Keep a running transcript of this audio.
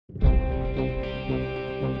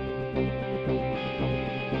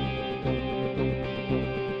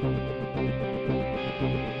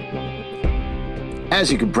As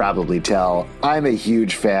you can probably tell, I'm a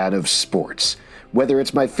huge fan of sports. Whether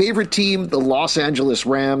it's my favorite team, the Los Angeles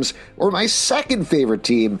Rams, or my second favorite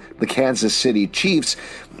team, the Kansas City Chiefs,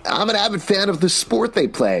 I'm an avid fan of the sport they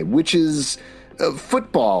play, which is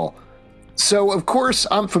football. So, of course,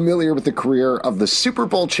 I'm familiar with the career of the Super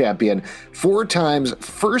Bowl champion, 4 times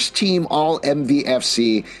first team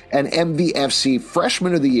All-MVFC and MVFC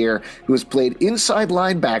Freshman of the Year, who has played inside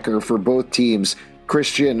linebacker for both teams,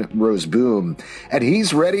 Christian Roseboom. And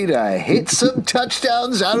he's ready to hit some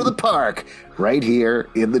touchdowns out of the park right here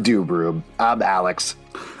in the Doom Room. I'm Alex.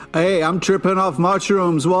 Hey, I'm tripping off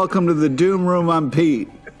mushrooms. Welcome to the Doom Room. I'm Pete.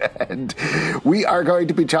 And we are going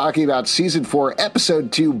to be talking about Season 4,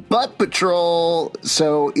 Episode 2, Butt Patrol.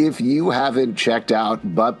 So if you haven't checked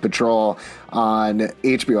out Butt Patrol on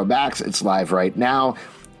HBO Max, it's live right now.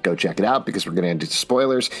 Go check it out because we're going to get into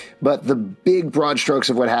spoilers. But the big broad strokes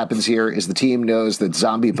of what happens here is the team knows that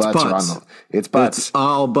zombie butts are on the... It's butts. It's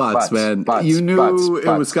all butts, man. You knew it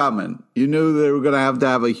was coming. You knew they were going to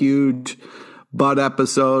have a huge butt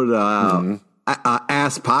episode.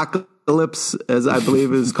 Ass-pocalypse, as I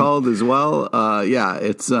believe is called as well.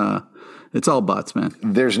 It's all butts, man.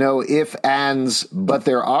 There's no if, ands, but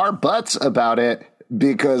there are buts about it.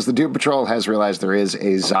 Because the Doom Patrol has realized there is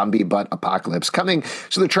a zombie butt apocalypse coming.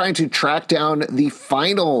 So they're trying to track down the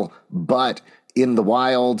final butt in the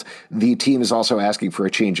wild. The team is also asking for a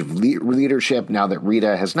change of leadership now that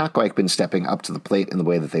Rita has not quite been stepping up to the plate in the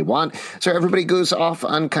way that they want. So everybody goes off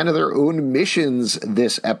on kind of their own missions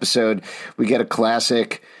this episode. We get a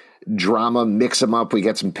classic drama, mix them up. We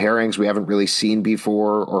get some pairings we haven't really seen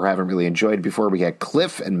before or haven't really enjoyed before. We get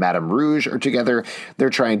Cliff and Madame Rouge are together.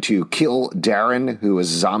 They're trying to kill Darren, who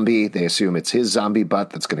is a zombie. They assume it's his zombie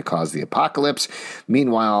butt that's going to cause the apocalypse.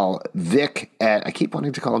 Meanwhile, Vic, I keep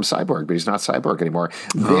wanting to call him Cyborg, but he's not Cyborg anymore.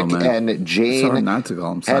 Vic and Jane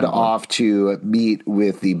head off to meet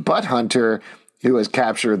with the butt hunter, who has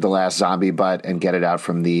captured the last zombie butt and get it out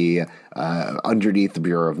from the underneath the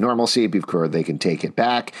Bureau of Normalcy before they can take it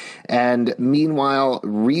back. And meanwhile,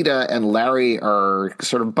 Rita and Larry are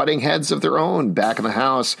sort of butting heads of their own back in the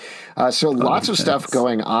house. So lots of stuff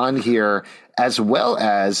going on here, as well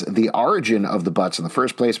as the origin of the butts in the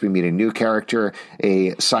first place. We meet a new character,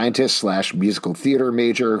 a scientist slash musical theater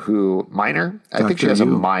major I think she has a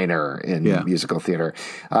minor in musical theater,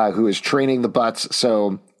 who is training the butts.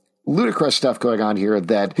 So ludicrous stuff going on here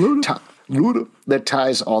that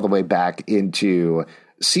ties all the way back into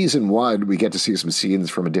Season 1. We get to see some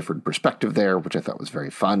scenes from a different perspective there, which I thought was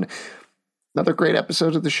very fun. Another great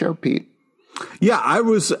episode of the show, Pete. Yeah, I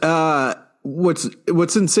was...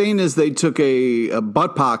 What's insane is they took a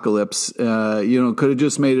buttpocalypse, could have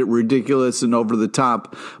just made it ridiculous and over the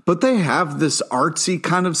top, but they have this artsy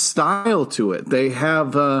kind of style to it. They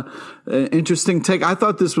have an interesting take. I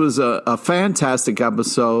thought this was a fantastic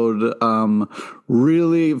episode.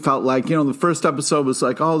 Really felt like, the first episode was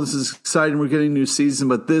like, oh, this is exciting. We're getting a new season.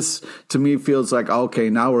 But this, to me, feels like, okay,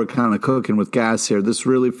 now we're kind of cooking with gas here. This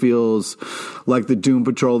really feels like the Doom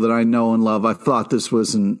Patrol that I know and love. I thought this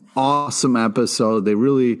was an awesome episode. They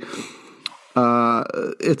really,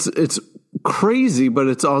 it's crazy, but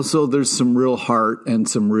it's also, there's some real heart and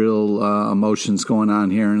some real emotions going on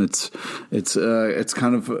here, and it's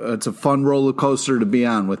a fun roller coaster to be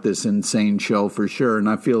on with this insane show for sure. And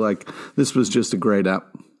I feel like this was just a great app.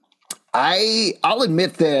 I'll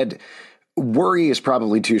admit that worry is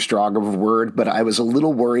probably too strong of a word, but I was a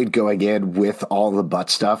little worried going in with all the butt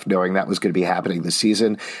stuff, knowing that was going to be happening this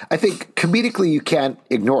season. I think comedically you can't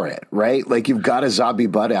ignore it, right? Like, you've got a zombie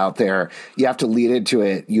butt out there. You have to lead into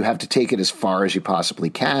it. You have to take it as far as you possibly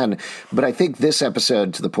can. But I think this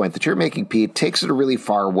episode, to the point that you're making, Pete, takes it a really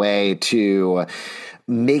far way to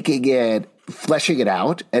fleshing it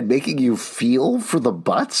out and making you feel for the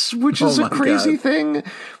butts, which is a crazy thing.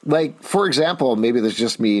 Like, for example, maybe there's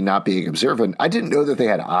just me not being observant. I didn't know that they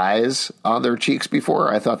had eyes on their cheeks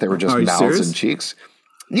before. I thought they were just mouths and cheeks.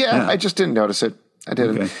 Yeah, I just didn't notice it. I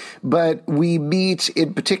didn't. Okay. But we meet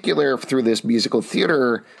in particular through this musical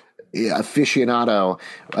theater aficionado.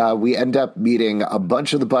 We end up meeting a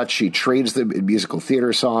bunch of the butts. She trades them in musical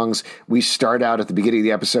theater songs. We start out at the beginning of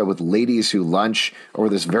the episode with Ladies Who Lunch, or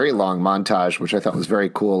this very long montage, which I thought was very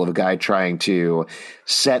cool, of a guy trying to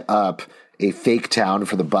set up a fake town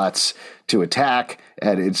for the butts to attack,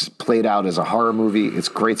 and it's played out as a horror movie. It's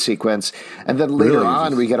a great sequence. And then later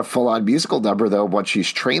on, we get a full-on musical number, though, once she's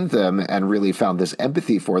trained them and really found this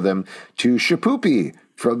empathy for them, to Shapoopy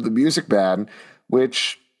from the Music Man,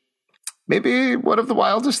 which maybe one of the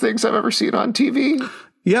wildest things I've ever seen on TV.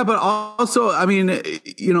 Yeah, but also, I mean,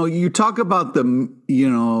 you talk about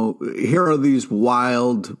here are these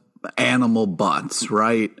wild animal butts,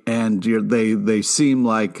 right? And they seem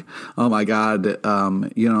like, oh my God,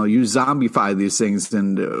 you zombify these things,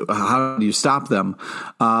 and how do you stop them?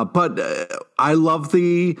 But I love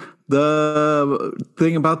the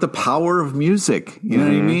thing about the power of music. You know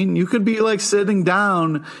what I mean? You could be like sitting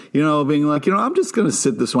down, being like, I'm just going to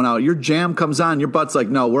sit this one out. Your jam comes on, your butt's like,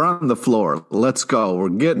 no, we're on the floor. Let's go. We're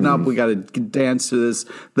getting up. We got to dance to this.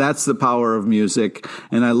 That's the power of music.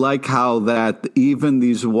 And I like how that even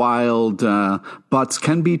these wild butts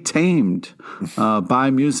can be tamed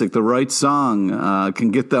by music. The right song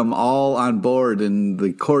can get them all on board. And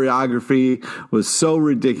the choreography was so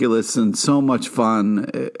ridiculous and so much fun.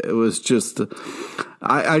 It was just,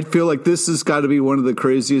 I feel like this has got to be one of the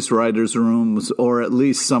craziest writers' rooms, or at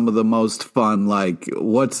least some of the most fun. Like,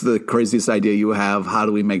 what's the craziest idea you have? How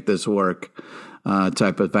do we make this work?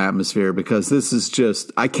 Type of atmosphere, because this is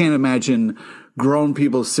just, I can't imagine grown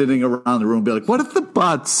people sitting around the room be like, what if the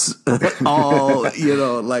butts all,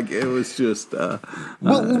 like it was just. Well,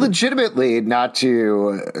 legitimately, not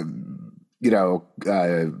to.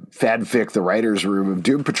 Fanfic the writer's room of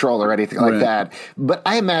Doom Patrol or anything like that. But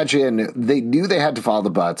I imagine they knew they had to follow the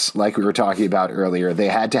butts, like we were talking about earlier. They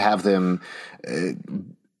had to have them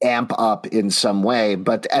amp up in some way.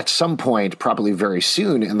 But at some point, probably very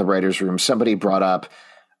soon in the writer's room, somebody brought up,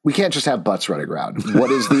 we can't just have butts running around. What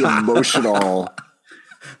is the emotional...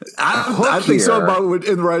 I think so about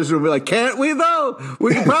in the writers' room. Be like, can't we though?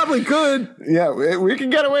 We probably could. Yeah, we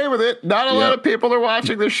can get away with it. Not a lot of people are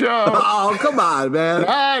watching the show. Oh, come on,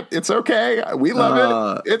 man! It's okay. We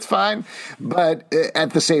love it. It's fine. But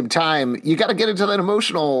at the same time, you got to get into that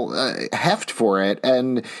emotional heft for it.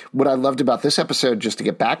 And what I loved about this episode, just to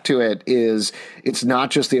get back to it, is it's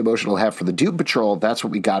not just the emotional heft for the Doom Patrol. That's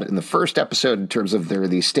what we got in the first episode in terms of there are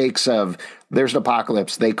these stakes of there's an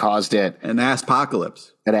apocalypse. They caused it. An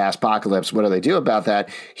ass-pocalypse. An ass-pocalypse. What do they do about that?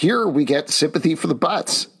 Here we get Sympathy for the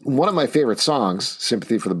Butts. One of my favorite songs,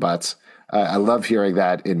 Sympathy for the Butts. I love hearing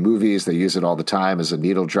that in movies. They use it all the time as a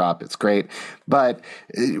needle drop. It's great. But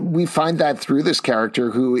we find that through this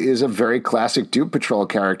character who is a very classic Doom Patrol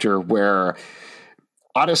character where,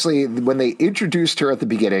 honestly, when they introduced her at the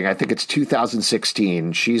beginning, I think it's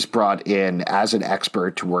 2016, she's brought in as an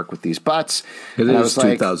expert to work with these butts. It is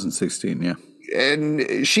 2016, yeah.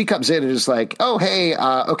 And she comes in and is like, oh, hey,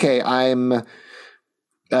 okay, I'm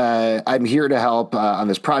here to help on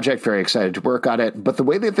this project. Very excited to work on it. But the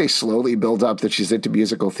way that they slowly build up that she's into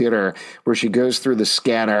musical theater, where she goes through the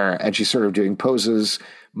scanner and she's sort of doing poses,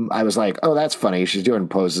 I was like, oh, that's funny. She's doing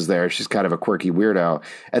poses there. She's kind of a quirky weirdo.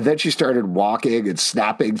 And then she started walking and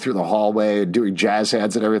snapping through the hallway and doing jazz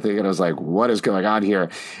hands and everything. And I was like, what is going on here?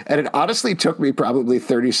 And it honestly took me probably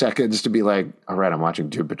 30 seconds to be like, all right, I'm watching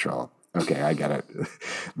Doom Patrol. Okay, I get it.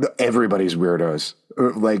 Everybody's weirdos,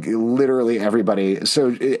 like literally everybody.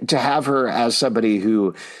 So to have her as somebody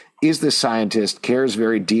who is the scientist, cares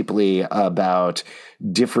very deeply about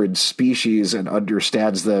different species and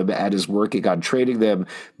understands them and is working on training them,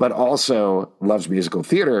 but also loves musical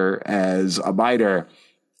theater as a minor,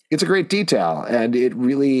 it's a great detail. And it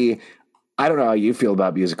really, I don't know how you feel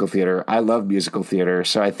about musical theater. I love musical theater.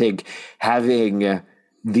 So I think having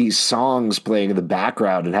these songs playing in the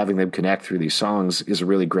background and having them connect through these songs is a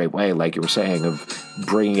really great way, like you were saying, of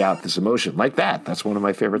bringing out this emotion like that. That's one of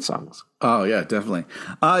my favorite songs. Oh yeah, definitely.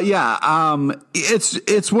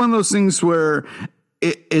 It's one of those things where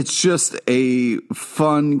it's just a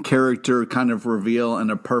fun character kind of reveal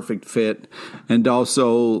and a perfect fit. And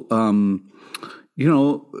also,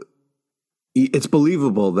 it's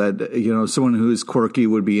believable that, someone who is quirky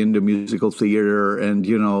would be into musical theater, and,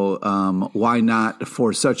 why not,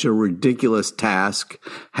 for such a ridiculous task,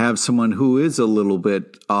 have someone who is a little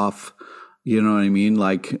bit off, you know what I mean?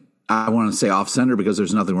 Like, I want to say off center because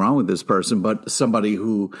there's nothing wrong with this person, but somebody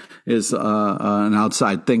who is an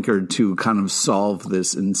outside thinker to kind of solve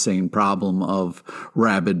this insane problem of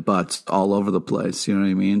rabid butts all over the place. You know what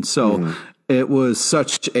I mean? So it was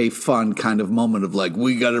such a fun kind of moment of like,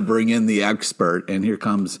 we got to bring in the expert. And here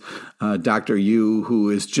comes Dr. Yu, who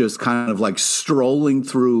is just kind of like strolling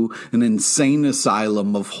through an insane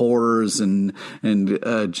asylum of horrors and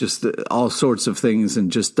just all sorts of things,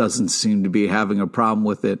 and just doesn't seem to be having a problem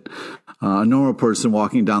with it. A normal person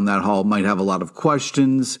walking down that hall might have a lot of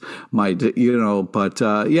questions, but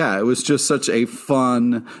it was just such a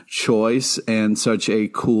fun choice and such a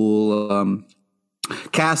cool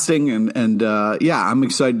casting and yeah, I'm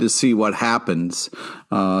excited to see what happens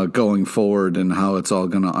going forward and how it's all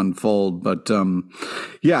going to unfold. But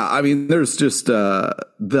yeah, I mean, there's just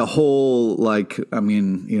the whole, like, I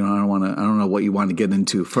mean, you know, I don't know what you want to get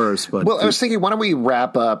into first, but well, I was thinking, why don't we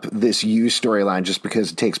wrap up this U storyline just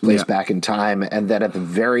because it takes place back in time, and then at the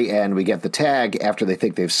very end we get the tag after they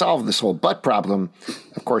think they've solved this whole butt problem.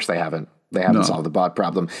 Of course, they haven't. They haven't solved the butt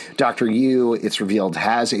problem. Dr. Yu, it's revealed,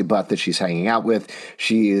 has a butt that she's hanging out with.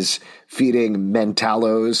 She's feeding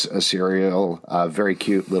Mentalos, a cereal, very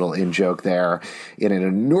cute little in-joke there, in an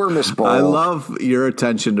enormous bowl. I love your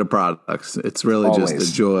attention to products. It's really always,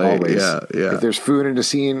 just a joy. Always. Yeah. If there's food in a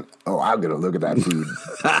scene, I'm going to look at that food.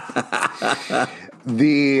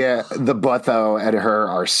 The butt, though, and her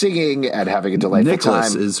are singing and having a delightful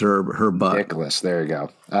Nicholas time. Is her butt. Nicholas, there you go.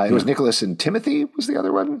 It was Nicholas and Timothy was the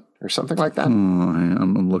other one, or something like that.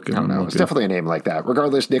 I'm looking. I don't know. It's definitely a name like that.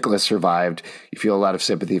 Regardless, Nicholas survived. You feel a lot of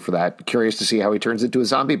sympathy for that. Curious to see how he turns into a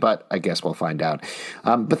zombie, but I guess we'll find out.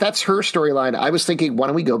 But that's her storyline. I was thinking, why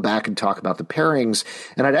don't we go back and talk about the pairings?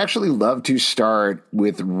 And I'd actually love to start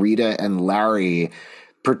with Rita and Larry,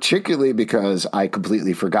 particularly because I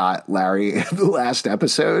completely forgot Larry in the last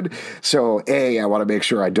episode. So A, I want to make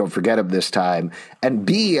sure I don't forget him this time. And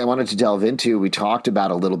B, I wanted to delve into, we talked about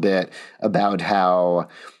a little bit about how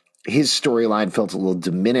his storyline felt a little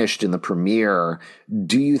diminished in the premiere.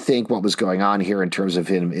 Do you think what was going on here in terms of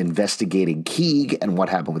him investigating Keeg and what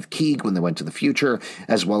happened with Keeg when they went to the future,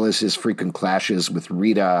 as well as his frequent clashes with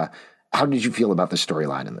Rita, how did you feel about the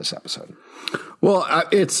storyline in this episode? Well,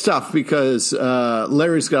 it's tough because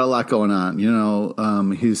Larry's got a lot going on. You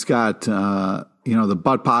know, he's got, you know, the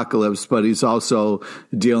butt-pocalypse, but he's also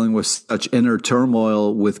dealing with such inner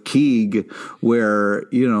turmoil with Keeg where,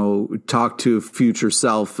 you know, talk to future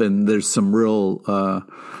self and there's some real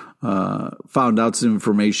found out some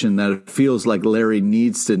information that it feels like Larry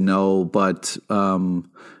needs to know, but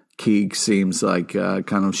Keeg seems like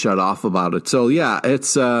kind of shut off about it. So yeah,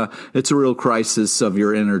 it's a real crisis of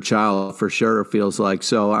your inner child for sure. It feels like.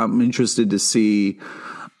 So I'm interested to see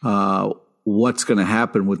what's going to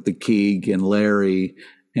happen with the Keeg and Larry.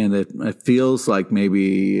 And it feels like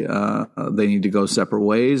maybe they need to go separate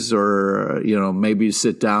ways, or you know, maybe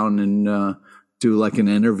sit down and do like an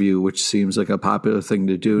interview, which seems like a popular thing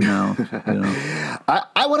to do now. You know?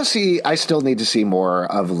 I want to see, I still need to see more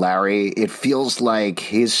of Larry. It feels like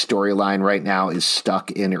his storyline right now is stuck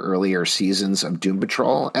in earlier seasons of Doom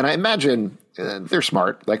Patrol. And I imagine they're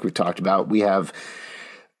smart, like we talked about. We have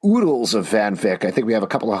oodles of fanfic. I think we have a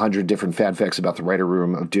couple of hundred different fanfics about the writer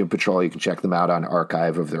room of Doom Patrol. You can check them out on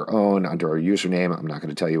Archive of Their Own under our username. I'm not going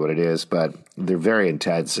to tell you what it is, but they're very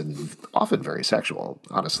intense and often very sexual,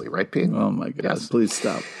 honestly, right, Pete? Oh, my God. Yes. Please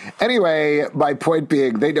stop. Anyway, my point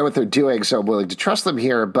being, they know what they're doing, so I'm willing to trust them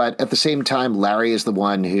here. But at the same time, Larry is the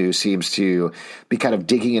one who seems to be kind of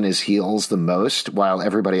digging in his heels the most, while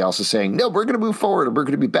everybody else is saying, no, we're going to move forward and we're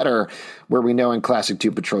going to be better, where we know in classic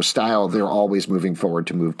Doom Patrol style, they're always moving forward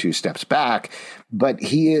to move 2 steps back. But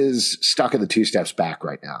he is stuck in the 2 steps back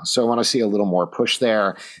right now. So I want to see a little more push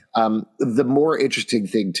there. The more interesting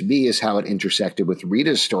thing to me is how it intersected with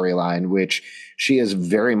Rita's storyline, which she is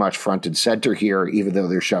very much front and center here, even though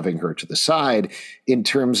they're shoving her to the side, in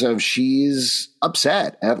terms of she's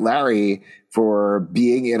upset at Larry for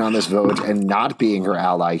being in on this vote and not being her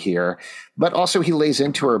ally here. But also he lays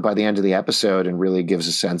into her by the end of the episode and really gives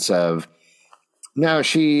a sense of, no,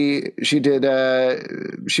 she was doing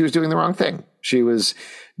the wrong thing. She was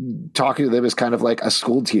talking to them as kind of like a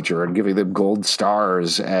school teacher and giving them gold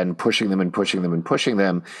stars and pushing them and pushing them and pushing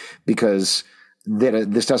them, because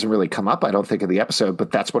this doesn't really come up, I don't think, in the episode,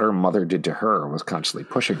 but that's what her mother did to her and was constantly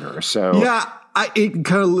pushing her. So yeah, it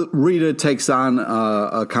kind of, Rita takes on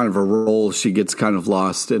a kind of a role. She gets kind of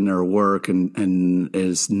lost in her work and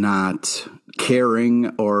is not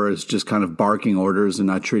caring, or is just kind of barking orders and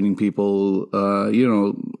not treating people, you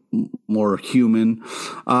know, more human.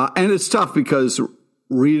 And it's tough because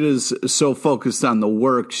Rita's so focused on the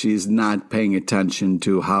work, she's not paying attention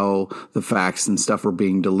to how the facts and stuff are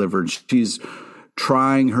being delivered. She's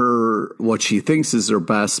trying what she thinks is her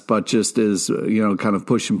best, but just is, you know, kind of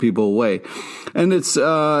pushing people away. And it's,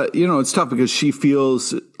 you know, it's tough because she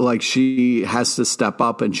feels like she has to step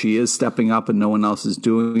up, and she is stepping up and no one else is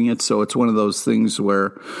doing it. So it's one of those things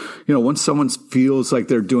where, you know, once someone feels like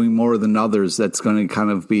they're doing more than others, that's going to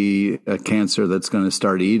kind of be a cancer that's going to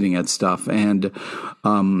start eating at stuff. And,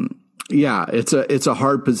 Yeah, it's a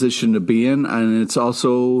hard position to be in, and it's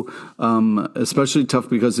also especially tough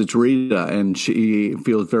because it's Rita, and she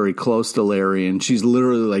feels very close to Larry, and she's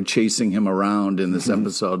literally like chasing him around in this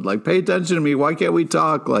episode, like, pay attention to me, why can't we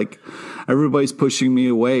talk? Like, everybody's pushing me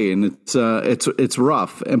away, and it's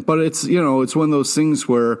rough, but it's it's one of those things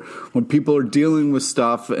where when people are dealing with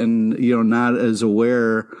stuff and not as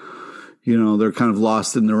aware. They're kind of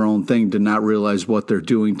lost in their own thing to not realize what they're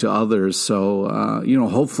doing to others. So,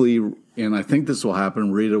 hopefully, and I think this will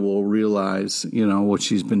happen, Rita will realize, what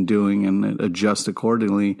she's been doing and adjust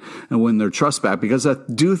accordingly and win their trust back. Because I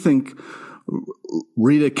do think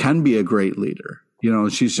Rita can be a great leader.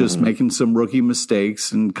 She's just making some rookie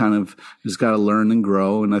mistakes and kind of has got to learn and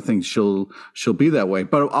grow. And I think she'll be that way.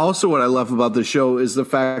 But also what I love about the show is the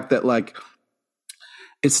fact that, like,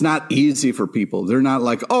 it's not easy for people. They're not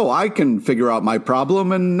like, oh, I can figure out my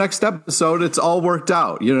problem, and next episode it's all worked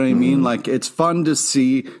out. You know what I mean? Like, it's fun to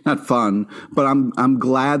see, not fun, but I'm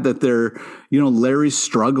glad that they're, Larry's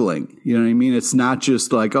struggling. You know what I mean? It's not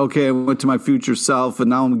just like, okay, I went to my future self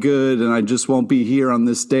and now I'm good and I just won't be here on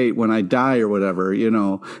this date when I die or whatever.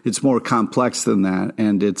 It's more complex than that.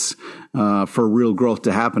 And it's, for real growth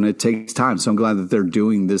to happen, it takes time. So I'm glad that they're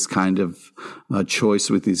doing this kind of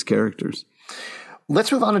choice with these characters. Let's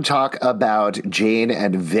move on and talk about Jane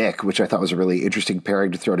and Vic, which I thought was a really interesting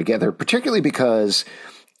pairing to throw together, particularly because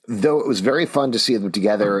though it was very fun to see them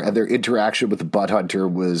together and their interaction with the Butt Hunter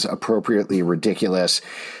was appropriately ridiculous,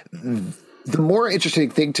 the more interesting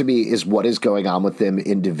thing to me is what is going on with them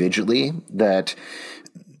individually, that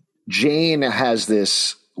Jane has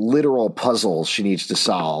this literal puzzle she needs to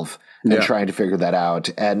solve and trying to figure that out.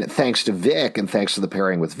 And thanks to Vic and thanks to the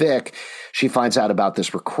pairing with Vic, she finds out about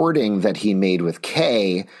this recording that he made with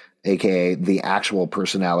Kay, aka the actual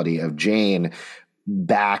personality of Jane,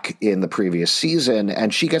 back in the previous season.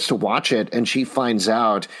 And she gets to watch it and she finds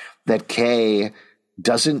out that Kay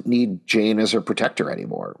doesn't need Jane as her protector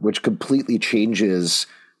anymore, which completely changes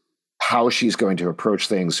how she's going to approach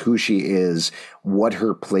things, who she is, what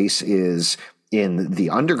her place is in the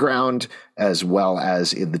underground, as well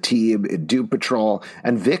as in the team, in Doom Patrol.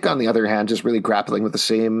 And Vic, on the other hand, is really grappling with the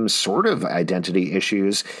same sort of identity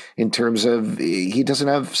issues in terms of he doesn't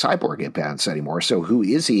have cyborg implants anymore. So who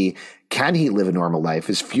is he? Can he live a normal life?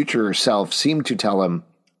 His future self seemed to tell him,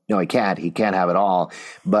 no, he can't. He can't have it all.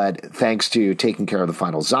 But thanks to taking care of the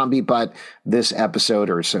final zombie butt this episode,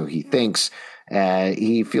 or so he thinks,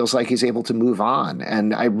 he feels like he's able to move on.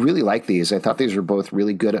 And I really like these. I thought these were both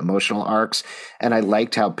really good emotional arcs. And I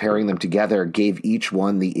liked how pairing them together gave each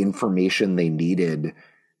one the information they needed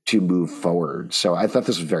to move forward. So I thought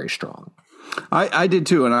this was very strong. I did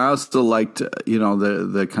too. And I also liked,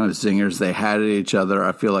 the kind of zingers they had at each other.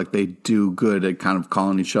 I feel like they do good at kind of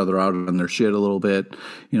calling each other out on their shit a little bit.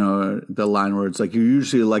 The line where it's like, you're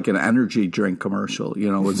usually like an energy drink commercial,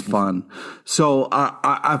 was fun. So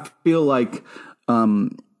I feel like,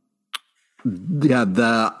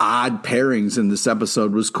 the odd pairings in this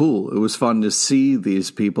episode was cool. It was fun to see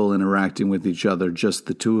these people interacting with each other, just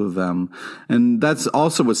the two of them. And that's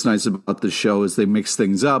also what's nice about the show is they mix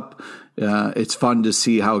things up. It's fun to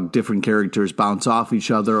see how different characters bounce off each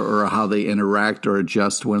other or how they interact or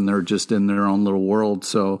adjust when they're just in their own little world.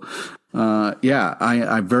 So,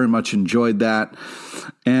 I very much enjoyed that.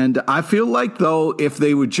 And I feel like, though, if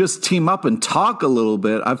they would just team up and talk a little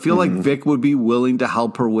bit, I feel like Vic would be willing to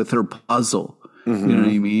help her with her puzzle. You know what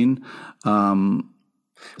I mean?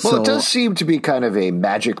 It does seem to be kind of a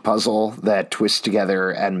magic puzzle that twists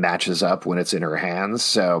together and matches up when it's in her hands.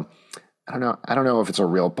 So I don't know if it's a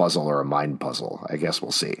real puzzle or a mind puzzle. I guess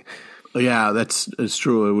we'll see. Yeah, it's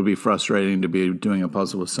true. It would be frustrating to be doing a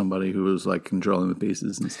puzzle with somebody who was like controlling the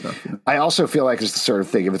pieces and stuff. I also feel like it's the sort of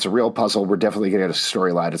thing, if it's a real puzzle, we're definitely going to get a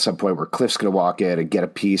storyline at some point where Cliff's going to walk in and get a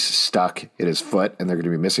piece stuck in his foot and they're going to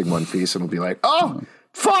be missing one piece and we'll be like, oh,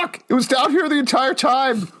 fuck, it was down here the entire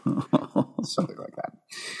time. Something like that.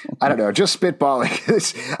 I don't know, just spitballing.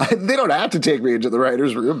 They don't have to take me into the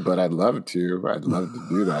writer's room, but I'd love to. I'd love to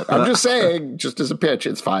do that. I'm just saying, just as a pitch,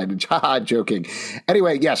 it's fine. Joking.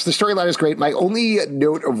 Anyway, yes, the storyline is great. My only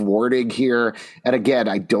note of warning here, and again,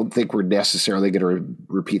 I don't think we're necessarily going to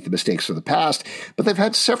repeat the mistakes of the past, but they've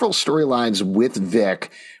had several storylines with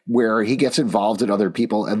Vic where he gets involved in other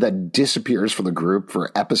people and then disappears from the group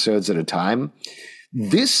for episodes at a time.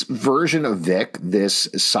 This version of Vic, this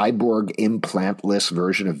cyborg implantless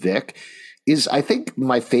version of Vic, is, I think,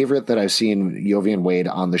 my favorite that I've seen Jovian Wade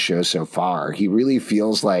on the show so far. He really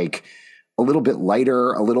feels like a little bit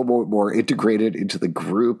lighter, a little more integrated into the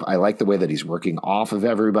group. I like the way that he's working off of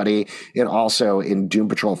everybody. It also, in Doom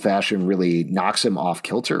Patrol fashion, really knocks him off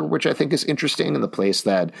kilter, which I think is interesting, in the place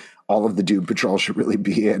that all of the Doom Patrol should really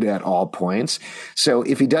be in at all points. So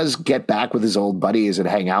if he does get back with his old buddies and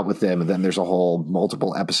hang out with them, and then there's a whole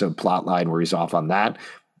multiple episode plot line where he's off on that,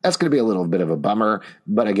 that's going to be a little bit of a bummer.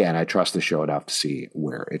 But again, I trust the show enough to see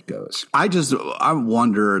where it goes. I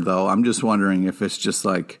wonder, though, I'm just wondering if it's just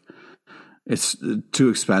like, it's too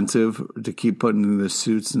expensive to keep putting the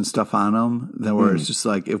suits and stuff on them. Then where it's just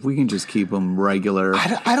like, if we can just keep them regular,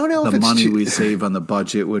 I don't know. The money we save on the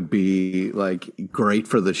budget would be like great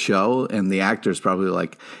for the show, and the actors probably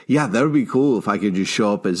like, yeah, that would be cool if I could just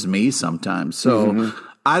show up as me sometimes. So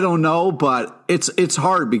I don't know, but it's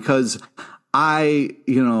hard because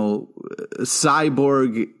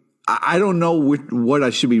Cyborg, I don't know what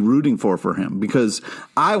I should be rooting for him, because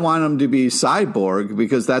I want him to be Cyborg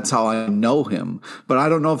because that's how I know him. But I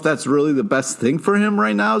don't know if that's really the best thing for him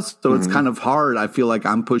right now. So it's kind of hard. I feel like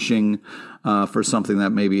I'm pushing for something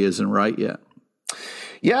that maybe isn't right yet.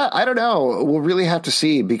 Yeah, I don't know. We'll really have to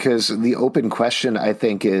see, because the open question, I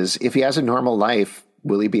think, is if he has a normal life,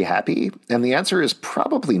 will he be happy? And the answer is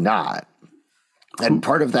probably not. And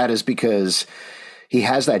part of that is because he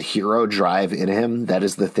has that hero drive in him. That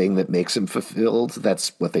is the thing that makes him fulfilled.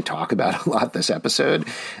 That's what they talk about a lot this episode.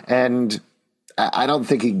 And I don't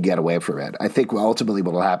think he can get away from it. I think ultimately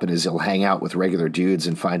what will happen is he'll hang out with regular dudes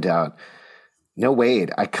and find out, no,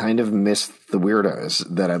 wait, I kind of miss the weirdos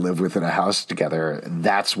that I live with in a house together.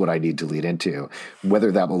 That's what I need to lead into.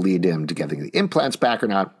 Whether that will lead him to getting the implants back or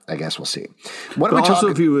not, I guess we'll see. But also,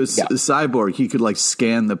 if he was a Cyborg, he could like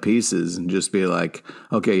scan the pieces and just be like,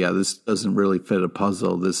 okay, yeah, this doesn't really fit a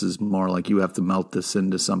puzzle. This is more like you have to melt this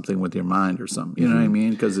into something with your mind or something. You know what I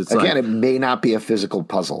mean? Because it's again, it may not be a physical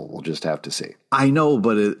puzzle. We'll just have to see. I know,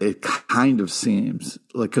 but it kind of seems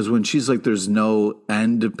like, because when she's like, there's no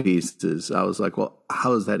end to pieces, I was like, well,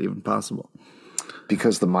 how is that even possible?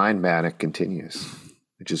 Because the mind manic continues.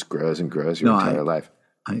 It just grows and grows your entire life.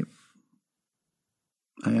 I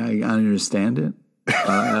understand it.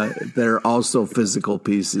 There are also physical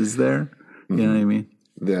pieces there. You know what I mean?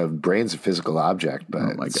 The brain's a physical object,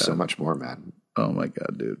 but it's so much more, man. Oh my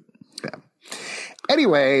God, dude. Yeah.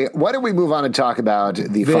 Anyway, why don't we move on and talk about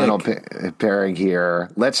the final pairing here?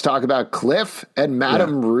 Let's talk about Cliff and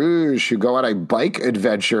Madame Rouge, who go on a bike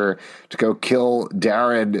adventure to go kill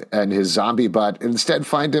Darren and his zombie butt, and instead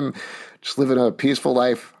find him just living a peaceful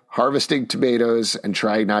life, harvesting tomatoes and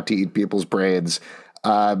trying not to eat people's brains.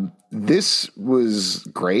 This was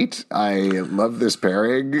great. I love this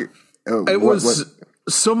pairing. It was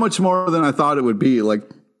so much more than I thought it would be. Like,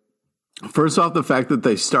 first off, the fact that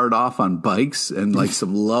they start off on bikes and like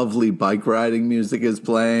some lovely bike riding music is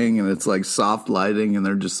playing, and it's like soft lighting, and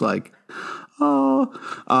they're just like,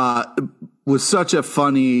 was such a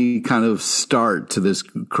funny kind of start to this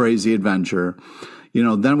crazy adventure. You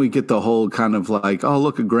know, then we get the whole kind of like, oh,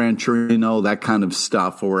 look, a Gran Torino, that kind of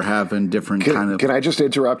stuff, where we're having different kind of. Can I just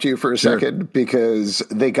interrupt you for a second? Because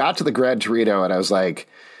they got to the Gran Torino and I was like,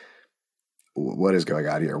 what is going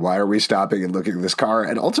on here? Why are we stopping and looking at this car?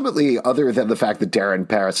 And ultimately, other than the fact that Darren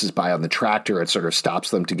passes by on the tractor, it sort of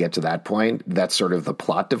stops them to get to that point. That's sort of the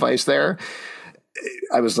plot device there.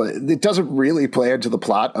 I was like, it doesn't really play into the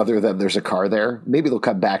plot other than there's a car there. Maybe they'll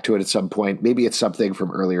come back to it at some point. Maybe it's something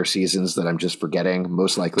from earlier seasons that I'm just forgetting.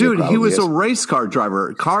 Most likely. Dude, he was a race car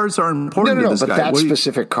driver. Cars are important to this guy. No, but that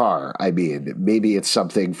specific car, I mean, maybe it's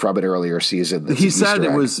something from an earlier season. He said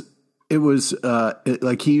it was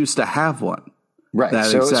like he used to have one. Right.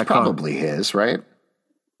 So it's probably his, right?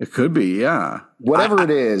 It could be, yeah. Whatever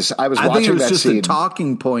it is, I was watching that scene. I think it was just a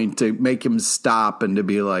talking point to make him stop and to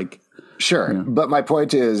be like. Sure. Yeah. But my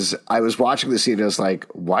point is, I was watching the scene and I was like,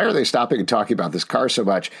 why are they stopping and talking about this car so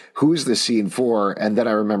much? Who's this scene for? And then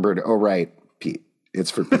I remembered, oh, right, Pete.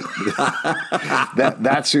 It's for Pete.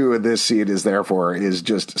 That's who this scene is there for, is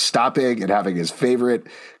just stopping and having his favorite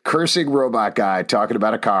cursing robot guy talking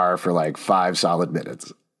about a car for like 5 solid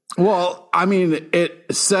minutes. Well, I mean,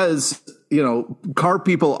 it says, you know, car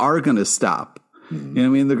people are going to stop. You know what I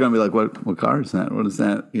mean? They're going to be like, what car is that? What is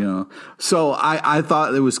that? You know? So I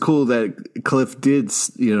thought it was cool that Cliff did,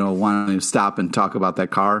 you know, want to stop and talk about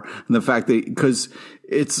that car. And the fact that, because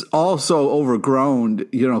it's also overgrown,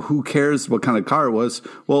 you know, who cares what kind of car it was?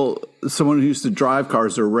 Well, someone who used to drive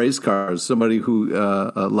cars or race cars, somebody who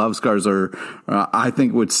loves cars or I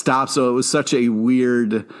think would stop. So it was such a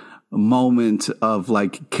weird moment of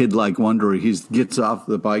like kid-like wonder. He gets off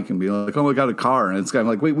the bike and be like, oh, I got a car. And it's kind of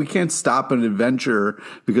like, wait, we can't stop an adventure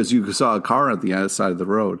because you saw a car at the other side of the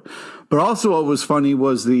road. But also what was funny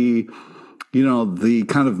was the the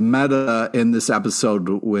kind of meta in this episode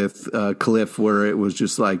with Cliff, where it was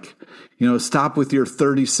just like, stop with your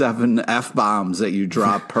 37 F-bombs that you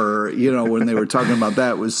drop per, when they were talking about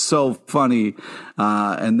that, it was so funny.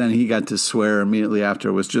 And then he got to swear immediately after.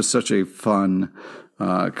 It was just such a fun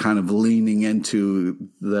kind of leaning into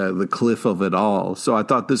the Cliff of it all. So I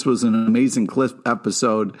thought this was an amazing Cliff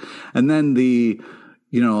episode. And then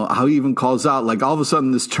how he even calls out, like, all of a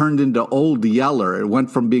sudden this turned into Old Yeller. It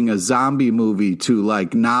went from being a zombie movie to,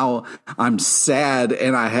 like, now I'm sad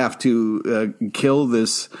and I have to kill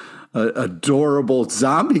this adorable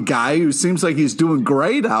zombie guy who seems like he's doing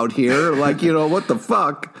great out here. Like, what the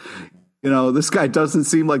fuck? This guy doesn't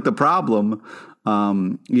seem like the problem.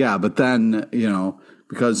 But then,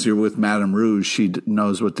 because you're with Madame Rouge, she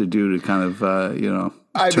knows what to do to kind of,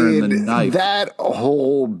 turn the knife. That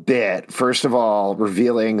whole bit, first of all,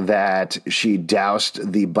 revealing that she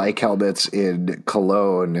doused the bike helmets in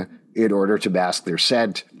cologne in order to mask their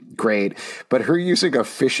scent, great. But her using a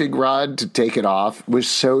fishing rod to take it off was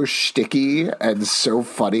so shticky and so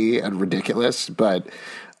funny and ridiculous, but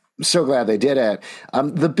I'm so glad they did it.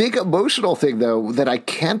 The big emotional thing, though, that I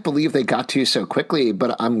can't believe they got to so quickly,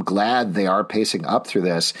 but I'm glad they are pacing up through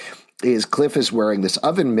this, is Cliff is wearing this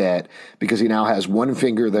oven mitt because he now has one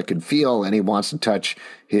finger that can feel, and he wants to touch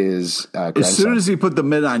his grandson. As soon as he put the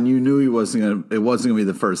mitt on, you knew it wasn't gonna be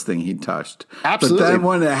the first thing he touched. Absolutely. But then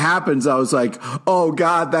when it happens, I was like, oh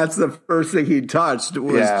God, that's the first thing he touched. It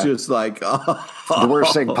was just like, the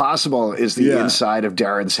worst thing possible is the inside of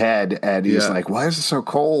Darren's head, and he's like, why is it so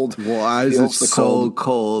cold? Why is it so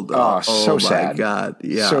cold? Oh, so sad. My God.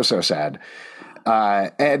 Yeah. So sad.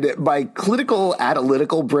 And my clinical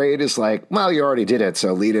analytical brain is like, well, you already did it,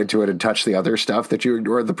 so lead into it and touch the other stuff that you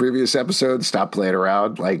ignored in the previous episode. Stop playing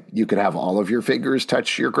around. Like, you could have all of your fingers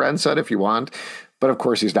touch your grandson if you want. But of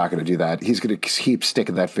course, he's not going to do that. He's going to keep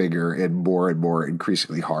sticking that finger in more and more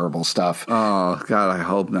increasingly horrible stuff. Oh, God, I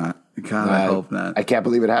hope not. I hope not. I can't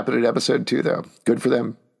believe it happened in episode 2, though. Good for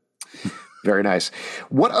them. Very nice.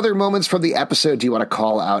 What other moments from the episode do you want to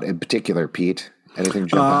call out in particular, Pete? Anything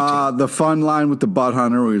jump out to you? The fun line with the butt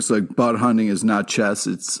hunter where he's like, butt hunting is not chess,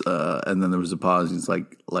 it's and then there was a pause. He's like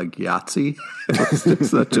Yahtzee. It's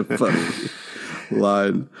such a funny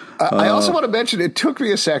line. I also want to mention, it took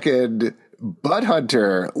me a second. Butt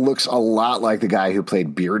Hunter looks a lot like the guy who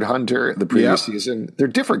played Beard Hunter the previous season. They're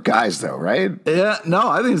different guys, though, right? Yeah, no,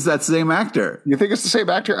 I think it's that same actor. You think it's the same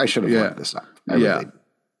actor? I should have looked this up. Yeah.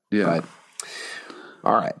 But,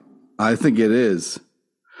 all right. I think it is.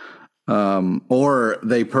 Or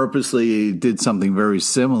they purposely did something very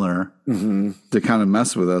similar to kind of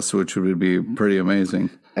mess with us, which would be pretty amazing.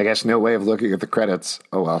 I guess no way of looking at the credits.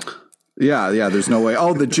 Oh, well. Yeah, there's no way.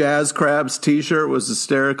 Oh, the Jazz Crabs t-shirt was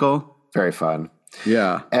hysterical. Very fun.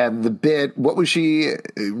 Yeah. And the bit, what was she?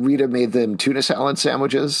 Rita made them tuna salad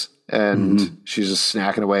sandwiches, and she's just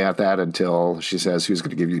snacking away at that until she says, who's going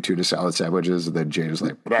to give you tuna salad sandwiches? And then Jane is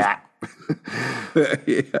like, bah.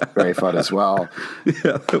 Very fun as well.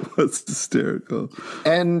 Yeah, that was hysterical.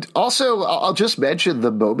 And also, I'll just mention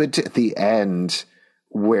the moment at the end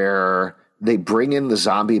where they bring in the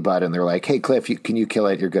zombie butt and they're like, hey, Cliff, can you kill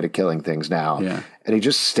it? You're good at killing things now. Yeah. And he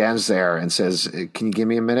just stands there and says, can you give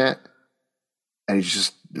me a minute? And he's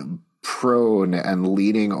just prone and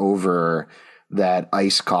leaning over that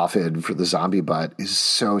ice coffin for the zombie butt is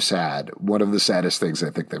so sad. One of the saddest things I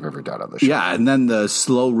think they've ever done on the show. Yeah, and then the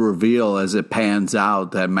slow reveal as it pans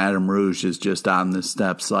out that Madame Rouge is just on the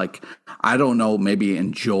steps, like, I don't know, maybe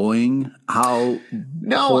enjoying how.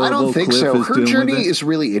 No, I don't think so. Her journey is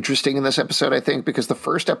really interesting in this episode, I think, because the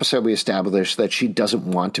first episode we established that she doesn't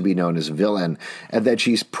want to be known as a villain, and that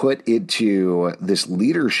she's put into this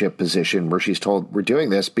leadership position where she's told, we're doing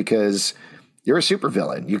this because you're a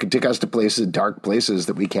supervillain. You can take us to places, dark places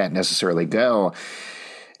that we can't necessarily go.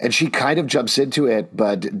 And she kind of jumps into it,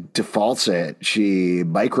 but defaults it. She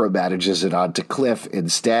micromanages it onto Cliff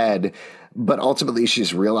instead. But ultimately,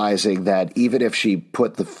 she's realizing that even if she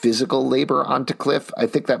put the physical labor onto Cliff, I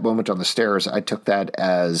think that moment on the stairs, I took that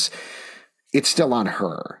as it's still on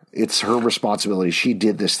her. It's her responsibility. She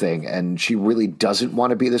did this thing, and she really doesn't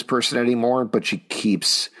want to be this person anymore, but they keep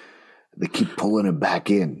pulling him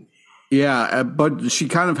back in. Yeah, but she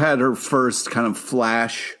kind of had her first kind of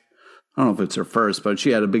flash. I don't know if it's her first, but she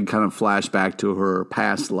had a big kind of flashback to her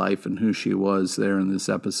past life and who she was there in this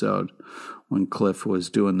episode when Cliff was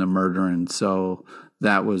doing the murdering. So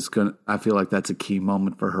that was going to, I feel like that's a key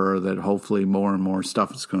moment for her that hopefully more and more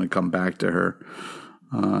stuff is going to come back to her.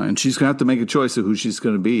 And she's going to have to make a choice of who she's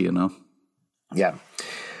going to be, you know? Yeah.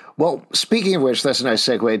 Well, speaking of which, that's a nice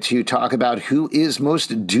segue to talk about who is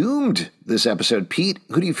most doomed this episode. Pete,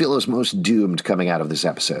 who do you feel is most doomed coming out of this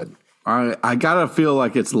episode? I gotta feel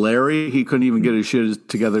like it's Larry. He couldn't even get his shit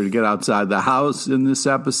together to get outside the house in this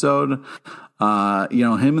episode.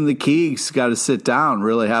 Him and the Keegs got to sit down,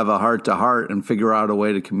 really have a heart to heart, and figure out a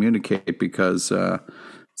way to communicate because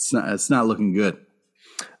it's not looking good.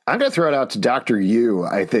 I'm going to throw it out to Dr. Yu,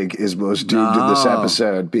 I think, is most doomed in this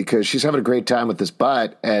episode because she's having a great time with this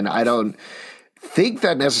butt, and I don't think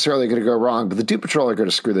that necessarily going to go wrong, but the Doom Patrol are going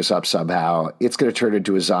to screw this up somehow. It's going to turn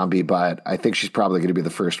into a zombie butt. I think she's probably going to be the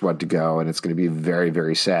first one to go, and it's going to be very,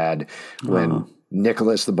 very sad when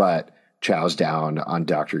Nicholas the Butt chows down on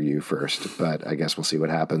Dr. Yu first, but I guess we'll see what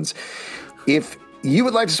happens. If you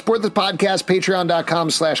would like to support this podcast,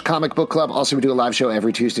 patreon.com/Comic Book Club. Also, we do a live show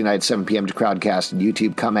every Tuesday night, 7 p.m. to Crowdcast and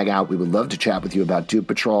YouTube. Come hang out. We would love to chat with you about Doom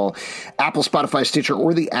Patrol. Apple, Spotify, Stitcher,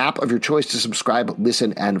 or the app of your choice to subscribe,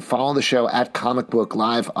 listen, and follow the show at Comic Book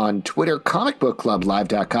Live on Twitter,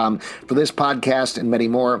 comicbookclublive.com for this podcast and many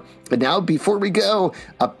more. And now, before we go,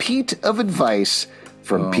 a Pete of advice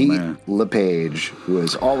from Pete LePage, who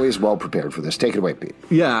is always well prepared for this. Take it away, Pete.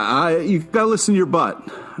 Yeah, you got to listen to your butt,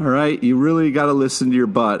 all right? You really got to listen to your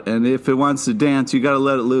butt. And if it wants to dance, you got to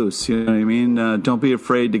let it loose. You know what I mean? Don't be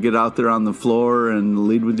afraid to get out there on the floor and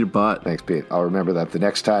lead with your butt. Thanks, Pete. I'll remember that the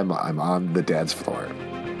next time I'm on the dance floor.